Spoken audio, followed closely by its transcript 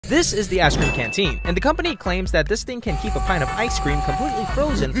This is the ice cream canteen, and the company claims that this thing can keep a pint of ice cream completely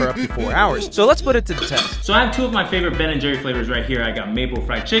frozen for up to 4 hours. So let's put it to the test. So I have two of my favorite Ben & Jerry flavors right here. I got maple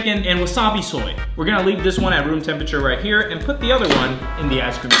fried chicken and wasabi soy. We're gonna leave this one at room temperature right here and put the other one in the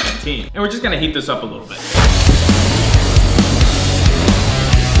ice cream canteen. And we're just gonna heat this up a little bit.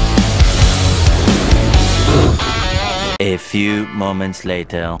 A few moments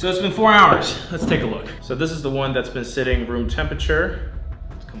later. So it's been 4 hours. Let's take a look. So this is the one that's been sitting room temperature.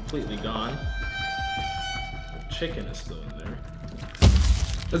 It's completely gone. The chicken is still in there.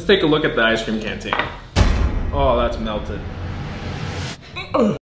 Let's take a look at the ice cream canteen. Oh, that's melted.